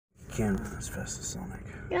can't run as fast as Sonic.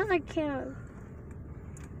 Yes, I can.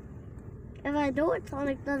 If I do what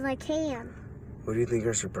Sonic does, I can. What do you think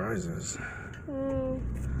our surprise is?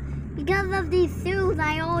 Because of these shoes,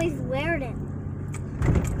 I always wear them.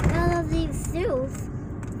 Because of these shoes.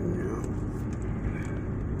 Yeah.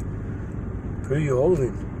 Who are you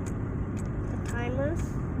holding? The timers.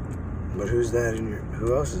 But who's that in your...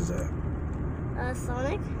 Who else is that?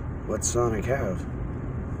 Sonic. What's Sonic have?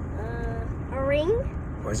 A ring.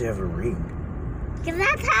 Why does he have a ring? Because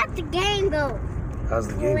that's how the game goes. How's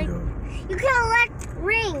the game go? You collect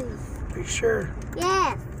rings. Are you sure?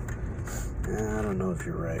 Yes. I don't know if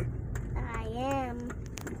you're right. I am.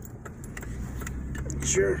 You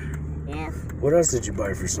sure? Yes. What else did you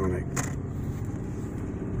buy for Sonic?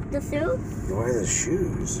 The shoes? Why the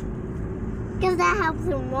shoes? Because that helps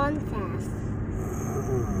him run fast.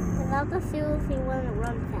 Without the shoes, he wouldn't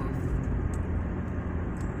run fast.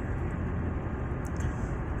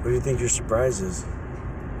 What do you think your surprise is?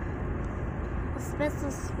 A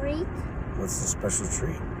special treat? What's the special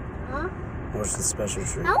treat? Huh? What's the special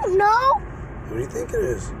treat? I don't know. What do you think it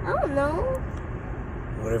is? I don't know.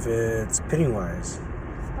 What if it's Pennywise?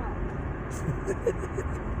 Stop.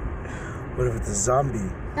 What if it's a zombie?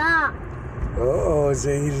 Stop. Oh,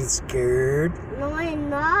 Xane, you're scared? No, I'm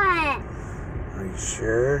not. Are you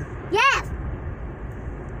sure? Yes.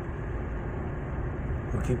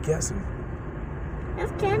 We'll keep guessing. I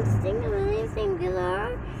can't think of anything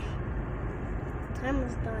because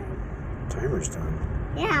timer's done. Timer's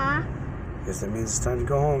done? Yeah. Guess that means it's time to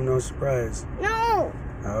go home. No surprise. No.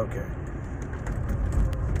 Okay.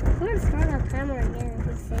 We're going to start the timer again if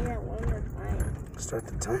we say that one more time. Start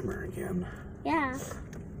the timer again. Yeah.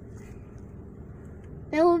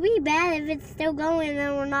 It would be bad if it's still going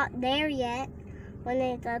and we're not there yet when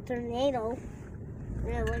it's a tornado. And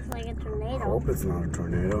it looks like a I tornado. hope it's not a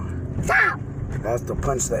tornado. Stop! I have to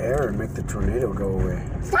punch the air and make the tornado go away.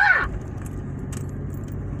 Stop!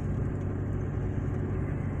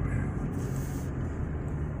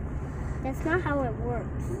 That's not how it works.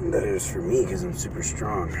 That is for me because I'm super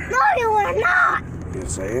strong. No, you are not!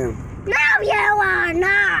 Yes, I am. No, you are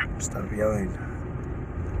not! Stop yelling.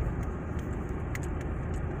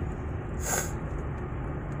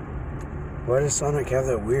 Why does Sonic have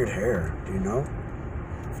that weird hair? Do you know?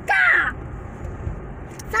 Stop!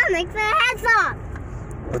 Sonic's a hedgehog!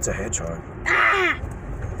 What's a hedgehog? Ah!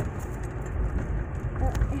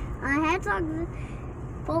 A hedgehog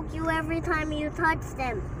poke you every time you touch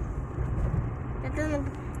them. That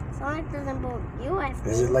doesn't. Sonic doesn't poke you. I think.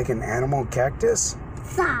 Is it like an animal cactus?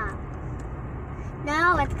 Stop!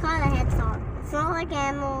 No, it's called a hedgehog. It's not like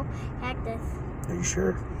animal cactus. Are you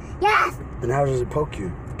sure? Yes! Then how does it poke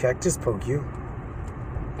you? Cactus poke you?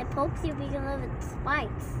 It pokes you because of its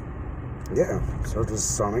spikes. Yeah. So does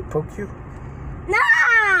Sonic poke you? No!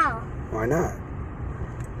 Why not?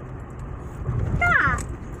 Stop!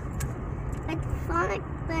 It's Sonic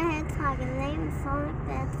the Hedgehog. His name is Sonic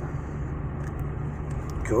the Hedgehog.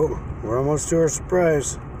 Cool. We're almost to our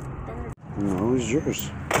surprise. No, it's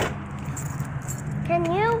yours. Can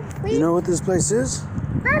you please? You know what this place is? The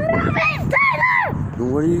movie theater!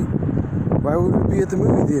 And what do you... Why would we be at the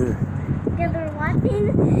movie theater? Because we're watching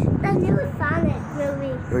the new Sonic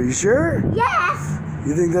movie. Are you sure? Yes!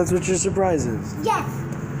 You think that's what your surprise is? Yes!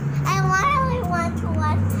 I really want to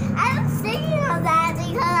watch. I was thinking of that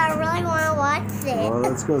because I really want to watch it. Well,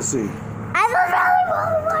 let's go see. I really want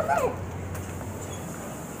to watch it.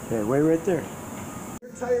 Okay, wait right there.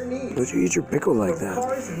 Don't you eat your pickle like that?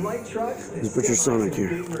 Just put your Sonic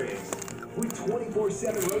here. With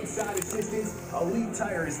 24/7 roadside assistance, Elite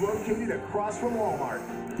Tire is located across from Walmart.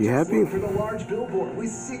 You happy? For the large billboard with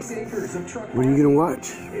 6 acres of truck. What are you gonna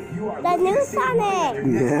watch? The new Sonic.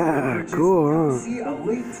 Yeah, cool, huh? See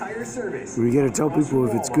Elite Tire Service. We gotta tell people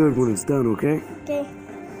if it's good when it's done, okay? Okay.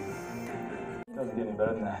 Doesn't get any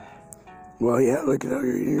better than that. Well, yeah, look at how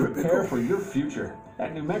you're eating your Prepare pickle. for your future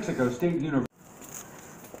at New Mexico State University.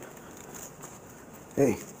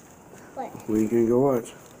 Hey, What? what are you gonna go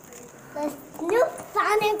watch? The new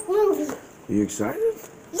Sonic movie. Are you excited?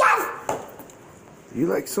 Yes! You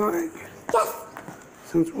like Sonic? Yes!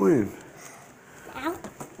 Since when? Now,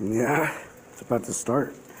 Yeah, it's about to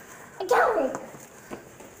start. I can't wait.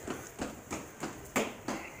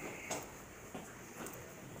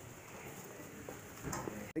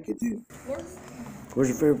 Like it, dude. Yes. Where's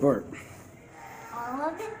your favorite part? All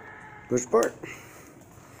of it? Which part?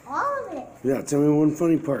 All of it. Yeah, tell me one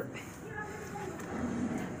funny part.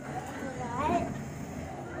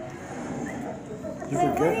 You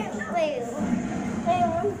forget?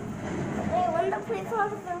 When the police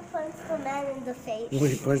officer punched the man in the face. When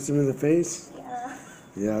he punched him in the face? Yeah.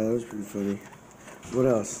 Yeah, that was pretty funny. What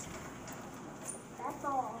else?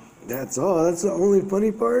 That's all? That's the only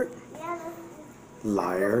funny part? Yeah,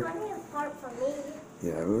 Liar. that's the funniest part for me.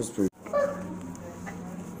 Yeah, it was pretty.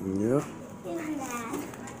 Yeah. He's mad.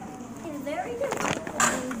 He's very confused.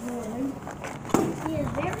 He is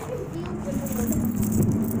very confused.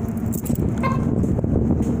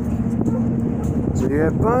 So you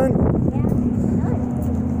had fun? Yeah,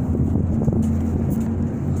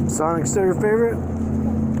 Sonic's still your favorite?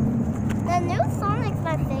 the new Sonic's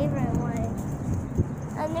my favorite one.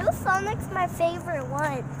 The new Sonic's my favorite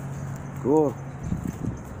one. Cool.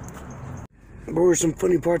 What were some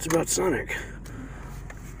funny parts about Sonic?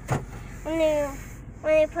 When you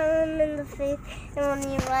put him in the face and when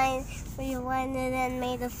you wind it and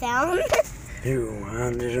made a sound. Ew,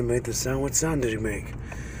 how did it make the sound? What sound did he make?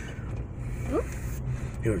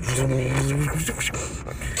 He went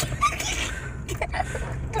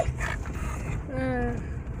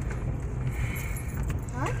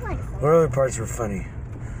I like What other parts were funny?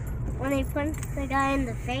 when he punched the guy in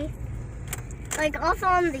the face. Like also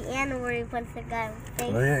on the end where he punched the guy in the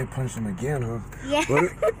face. Oh yeah, he punched him again, huh? Yeah.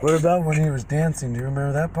 What about when he was dancing? Do you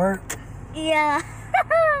remember that part? Yeah.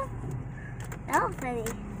 That was funny.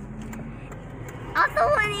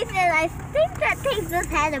 Also when he said, I think that thing just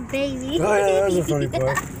had a baby. Oh yeah, that was a funny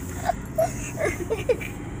part.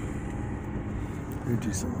 You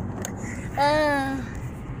do something.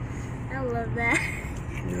 I love that.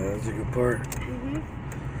 Yeah, that was a good part.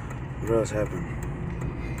 What else happened?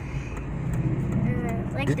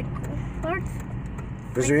 Like the cool parts.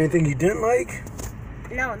 Was there anything you didn't like?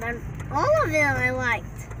 No, all of them I liked.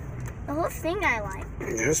 The whole thing I liked.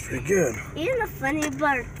 Yeah, that's pretty good. Even the funny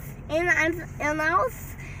parts. And I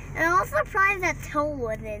was surprised that Toe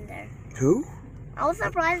was in there. Who? I was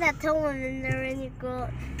surprised that Toe was in there and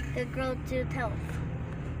the girl to Toe.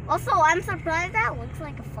 Also, I'm surprised that looks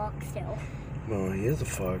like a foxtail. Well, he is a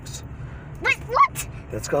fox. Wait, what?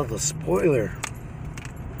 That's called the spoiler.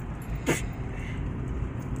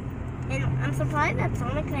 And I'm surprised that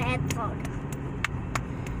Sonic the Hedgehog.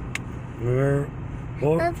 Remember?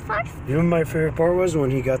 Well, The fox. you know what my favorite part was?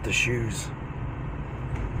 When he got the shoes.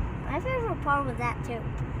 My favorite part was that too.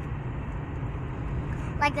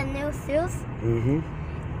 Like the new shoes. Mm-hmm.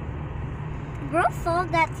 Girl saw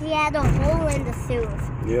that he had a hole in the shoes.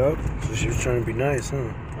 Yep. So she was trying to be nice,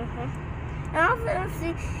 huh?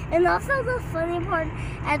 And also the funny part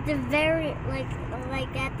at the very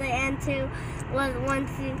like at the end too was when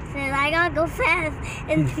she said I gotta go fast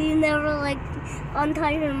and she never like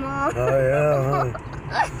untied her mom. Oh yeah, huh?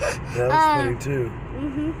 That was funny too.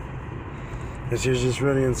 And she was just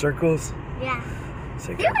running in circles. Yeah. It's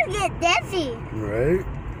like, She would get dizzy. right?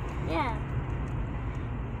 Yeah.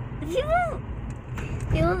 She was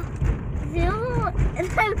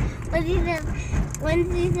and then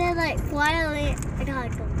when she said like quietly, I gotta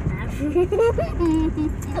go fast.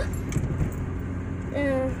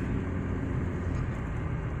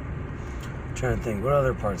 Trying to think, what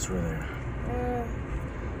other parts were there?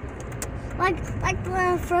 Like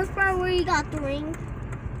the first part where he got the ring,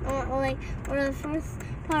 or the first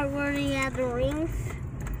part where he had the rings.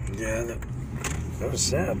 Yeah, that was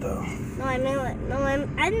sad though. No, I mean like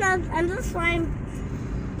I'm just trying to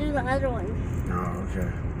do the other one. Oh, okay.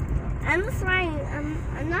 I'm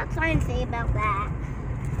not trying to say about that.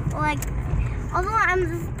 Like, although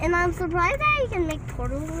I'm surprised that you can make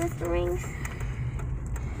portals with the rings.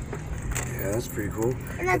 Yeah, that's pretty cool.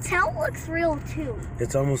 And the tail looks real too.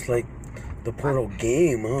 It's almost like the Portal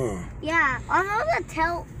game, huh? Yeah, although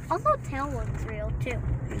tail looks real too.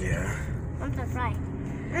 Yeah. I'm surprised.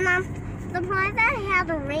 And I'm surprised that he had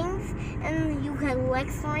the rings and you can collect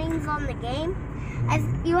rings on the game.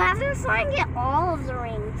 You have to try and get all of the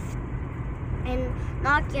rings and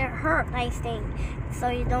not get hurt, I think, so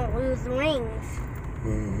you don't lose the rings.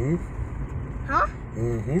 Mm-hmm. Huh?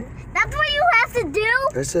 Mm-hmm. That's what you have to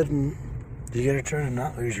do? I said, you gotta try to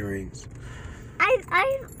not lose your rings.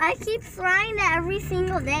 I keep trying that every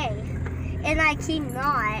single day, and I keep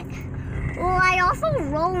not. Well, I also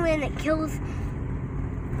roll and it kills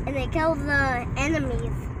the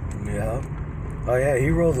enemies. Yeah. Oh yeah, he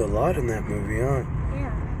rolled a lot in that movie, huh?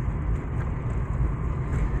 Yeah.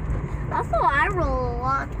 Also, I roll a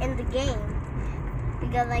lot in the game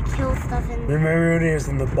because I kill stuff in. Remember when he was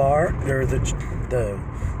in the bar, or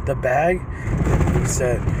the bag? He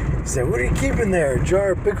said, "What are you keeping there? A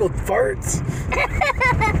jar of pickled farts?"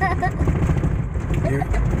 you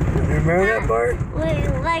remember that part? Wait,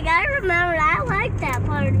 like I remember, I like that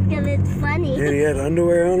part because it's funny. Yeah, he had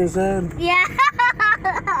underwear on his head. Yeah.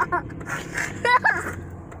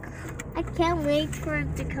 I can't wait for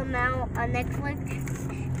it to come out on Netflix.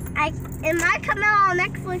 It might come out on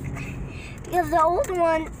Netflix because the old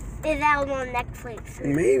one is out on Netflix.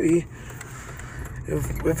 Maybe.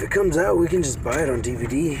 If it comes out, we can just buy it on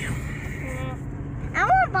DVD. Yeah. I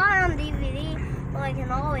want to buy it on DVD, but I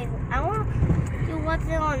can always. I want to watch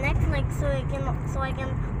it on Netflix so I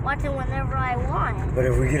can watch it whenever I want. But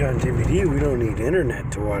if we get on DVD, we don't need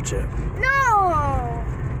internet to watch it. No.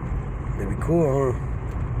 That'd be cool, huh?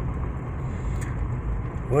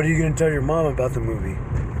 What are you gonna tell your mom about the movie?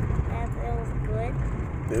 That it was good.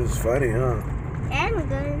 It was funny, huh? And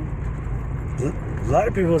good. A lot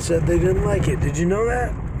of people said they didn't like it. Did you know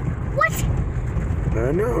that? What?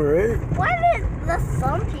 I know, right? Why did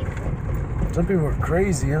some people? Some people are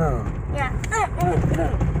crazy, huh? Yeah.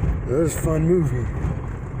 It was a fun movie.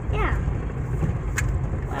 Yeah.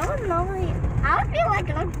 I would normally. I would feel like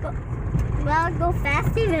I'd go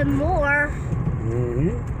fast even more.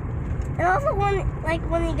 Mm-hmm. And also when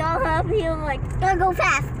he got up, he was like, "Gotta go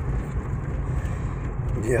fast."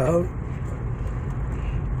 Yeah.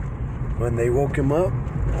 When they woke him up.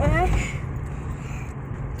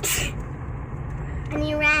 And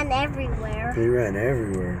he ran everywhere. He ran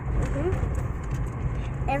everywhere.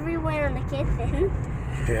 Everywhere in the kitchen.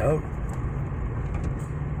 Yeah.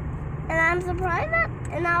 And I was surprised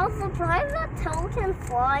that Toe can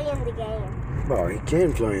fly in the game. Oh, he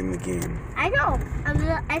can fly in the game. I know.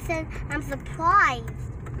 I said I'm surprised.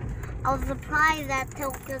 I was surprised that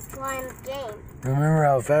Toe could fly in the game. Remember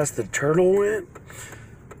how fast the turtle went?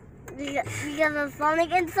 Because of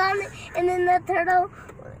Sonic, and then the turtle,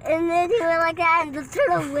 and then he went like that, and the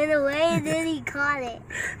turtle went away, and then he caught it.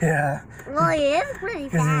 Yeah. Well, he is pretty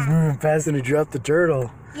Because he was fast. moving fast and he dropped the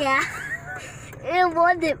turtle. Yeah. It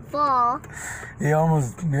wouldn't fall. He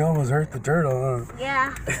almost hurt the turtle, huh?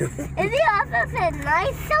 Yeah. And he also said,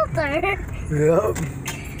 "Nice shelter." Yep.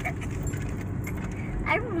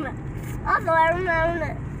 I remember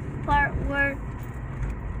the part where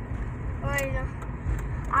I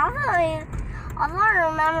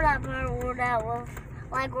remember that part where that was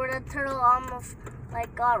like where the turtle almost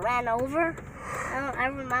like got ran over. I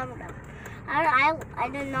remember that. I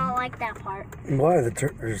did not like that part. Why?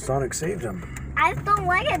 Sonic saved him. I just don't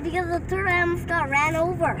like it because the turtle almost got ran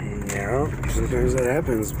over. Yeah, sometimes that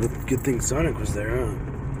happens, but good thing Sonic was there, huh?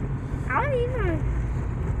 I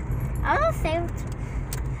don't save.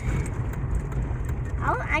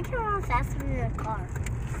 I can run faster than a car.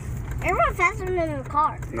 I run faster than a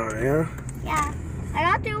car. Oh, yeah? Yeah, I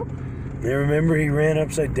got to. You remember he ran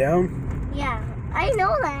upside down? Yeah, I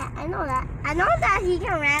know that. I know that he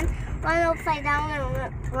can run upside down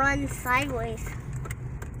and run sideways.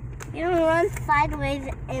 You can run sideways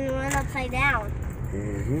and run upside down.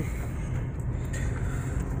 Mm-hmm.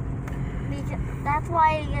 Because that's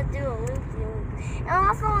why you can do a loop-de-loop. And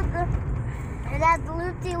also, that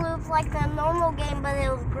loop-de-loop's like the normal game, but it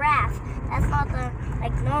was grass. That's not the,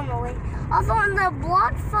 like, normally. Also, when the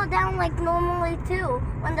blocks fall down like normally, too,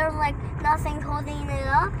 when there's, like, nothing holding it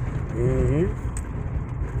up,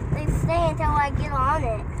 they stay until I get on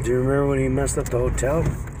it. Do you remember when he messed up the hotel?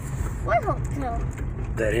 What hotel?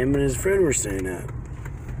 That him and his friend were staying at.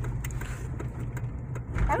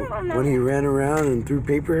 I don't remember. When he ran around and threw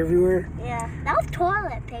paper everywhere? Yeah, that was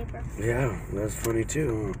toilet paper. Yeah, that's funny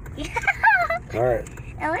too. Yeah. All right.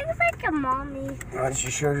 It looks like a mommy. Why don't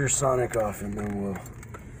you show your Sonic off and then we'll...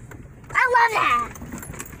 I love that.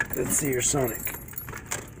 Let's see your Sonic.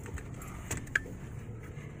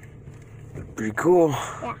 Pretty cool.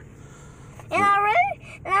 Yeah.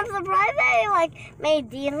 And I'm surprised that he like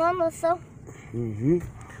made these on the so.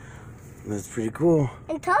 That's pretty cool.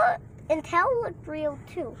 And Tail looked real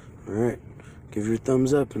too. All right. Give your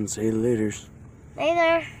thumbs up and say laters.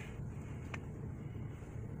 Later.